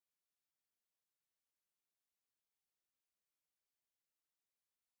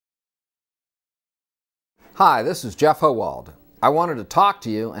Hi, this is Jeff Howald. I wanted to talk to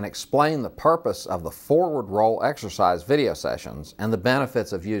you and explain the purpose of the forward roll exercise video sessions and the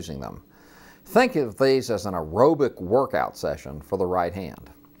benefits of using them. Think of these as an aerobic workout session for the right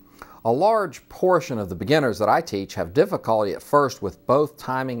hand. A large portion of the beginners that I teach have difficulty at first with both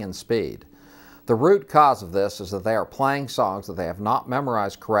timing and speed. The root cause of this is that they are playing songs that they have not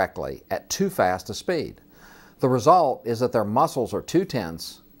memorized correctly at too fast a speed. The result is that their muscles are too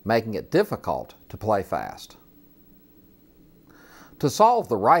tense, making it difficult to play fast. To solve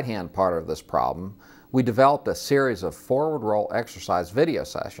the right hand part of this problem, we developed a series of forward roll exercise video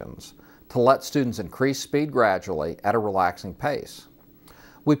sessions to let students increase speed gradually at a relaxing pace.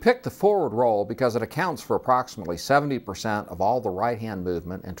 We picked the forward roll because it accounts for approximately 70% of all the right hand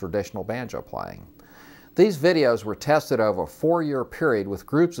movement in traditional banjo playing. These videos were tested over a 4-year period with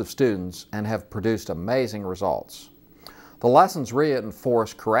groups of students and have produced amazing results. The lessons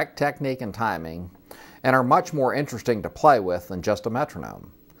reinforce correct technique and timing and are much more interesting to play with than just a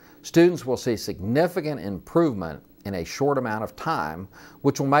metronome. Students will see significant improvement in a short amount of time,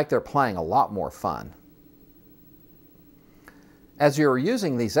 which will make their playing a lot more fun. As you are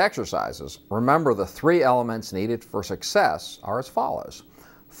using these exercises, remember the 3 elements needed for success are as follows.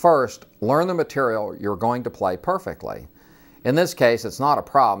 First, learn the material you're going to play perfectly. In this case, it's not a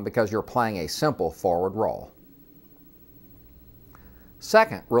problem because you're playing a simple forward roll.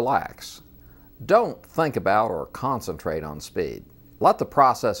 Second, relax. Don't think about or concentrate on speed. Let the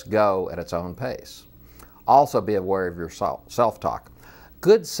process go at its own pace. Also be aware of your self-talk.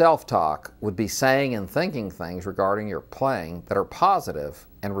 Good self-talk would be saying and thinking things regarding your playing that are positive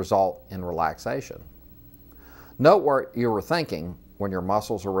and result in relaxation. Note what you were thinking when your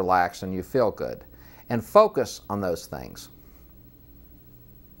muscles are relaxed and you feel good, and focus on those things.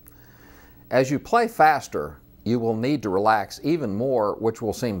 As you play faster, you will need to relax even more, which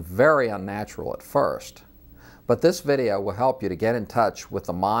will seem very unnatural at first. But this video will help you to get in touch with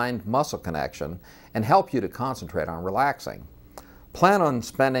the mind-muscle connection and help you to concentrate on relaxing. Plan on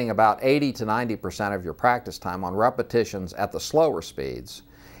spending about 80 to 90% of your practice time on repetitions at the slower speeds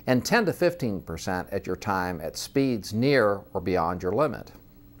and 10 to 15% at your time at speeds near or beyond your limit.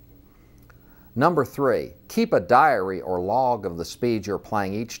 Number 3, keep a diary or log of the speeds you're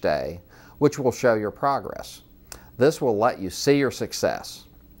playing each day, which will show your progress. This will let you see your success.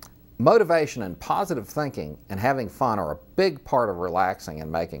 Motivation and positive thinking and having fun are a big part of relaxing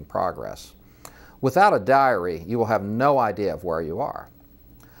and making progress. Without a diary, you will have no idea of where you are.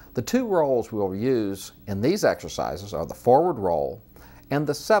 The 2 rolls we will use in these exercises are the forward roll and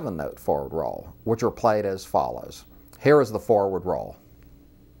the 7-note forward roll, which are played as follows. Here is the forward roll.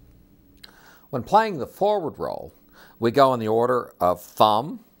 When playing the forward roll, we go in the order of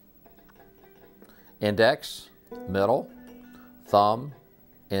thumb, index, middle, thumb,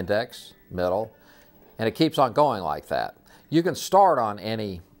 index, middle, and it keeps on going like that. You can start on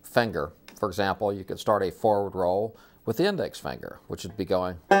any finger. For example, you could start a forward roll with the index finger, which would be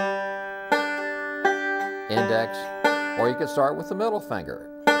going index, or you could start with the middle finger.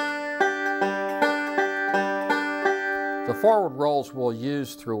 The forward rolls we'll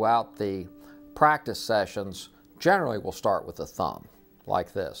use throughout the practice sessions generally will start with the thumb,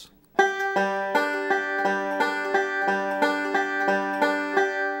 like this.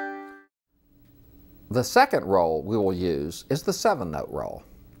 The second roll we will use is the 7-note roll.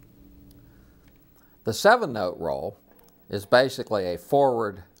 The 7-note roll is basically a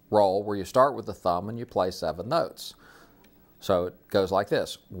forward roll where you start with the thumb and you play 7 notes. So it goes like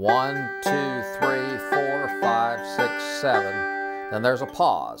this. 1, 2, 3, 4, 5, 6, 7. Then there's a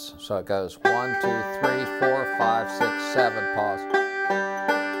pause. So it goes 1, 2, 3, 4, 5, 6, 7, pause.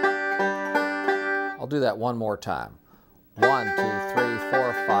 I'll do that one more time. 1, 2, 3,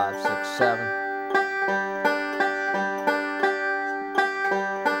 4, 5, 6, 7.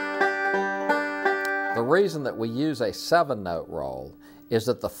 The reason that we use a 7-note roll is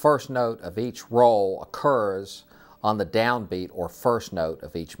that the first note of each roll occurs on the downbeat or first note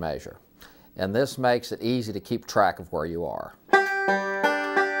of each measure. And this makes it easy to keep track of where you are.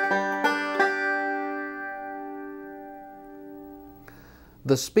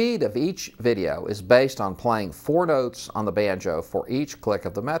 The speed of each video is based on playing 4 notes on the banjo for each click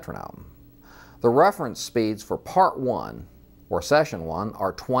of the metronome. The reference speeds for part 1 or session 1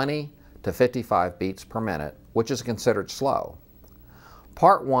 are 20 to 55 beats per minute, which is considered slow.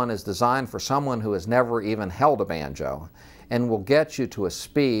 Part 1 is designed for someone who has never even held a banjo and will get you to a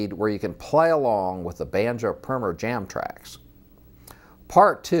speed where you can play along with the banjo primer jam tracks.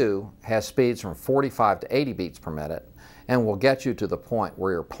 Part 2 has speeds from 45 to 80 beats per minute and will get you to the point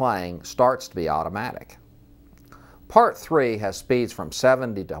where your playing starts to be automatic. Part 3 has speeds from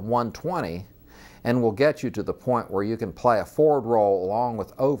 70 to 120 and will get you to the point where you can play a forward roll along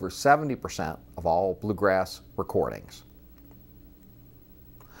with over 70% of all bluegrass recordings.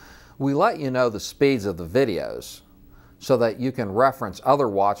 We let you know the speeds of the videos so that you can reference other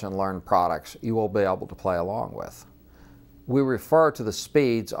watch and learn products you will be able to play along with. We refer to the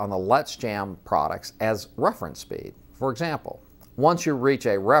speeds on the Let's Jam products as reference speed. For example, once you reach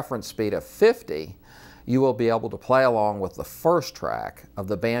a reference speed of 50, you will be able to play along with the first track of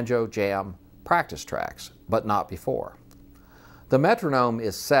the Banjo Jam practice tracks, but not before. The metronome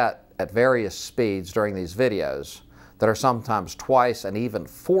is set at various speeds during these videos that are sometimes twice and even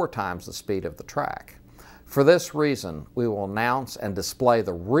 4 times the speed of the track. For this reason, we will announce and display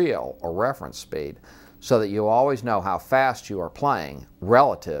the real or reference speed so that you always know how fast you are playing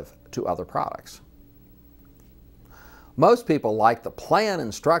relative to other products. Most people like the plan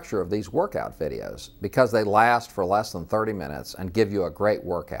and structure of these workout videos because they last for less than 30 minutes and give you a great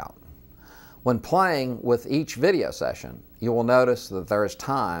workout. When playing with each video session, you will notice that there is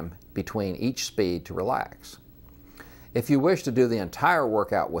time between each speed to relax. If you wish to do the entire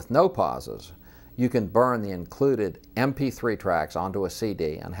workout with no pauses, you can burn the included MP3 tracks onto a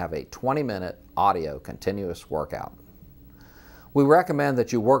CD and have a 20-minute audio continuous workout. We recommend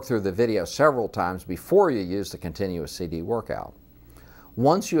that you work through the video several times before you use the continuous CD workout.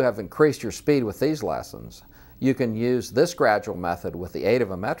 Once you have increased your speed with these lessons, you can use this gradual method with the aid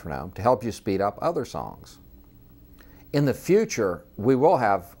of a metronome to help you speed up other songs. In the future, we will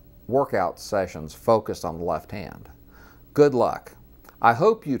have workout sessions focused on the left hand. Good luck. I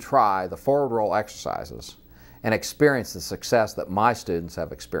hope you try the forward roll exercises and experience the success that my students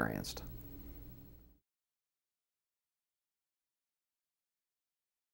have experienced.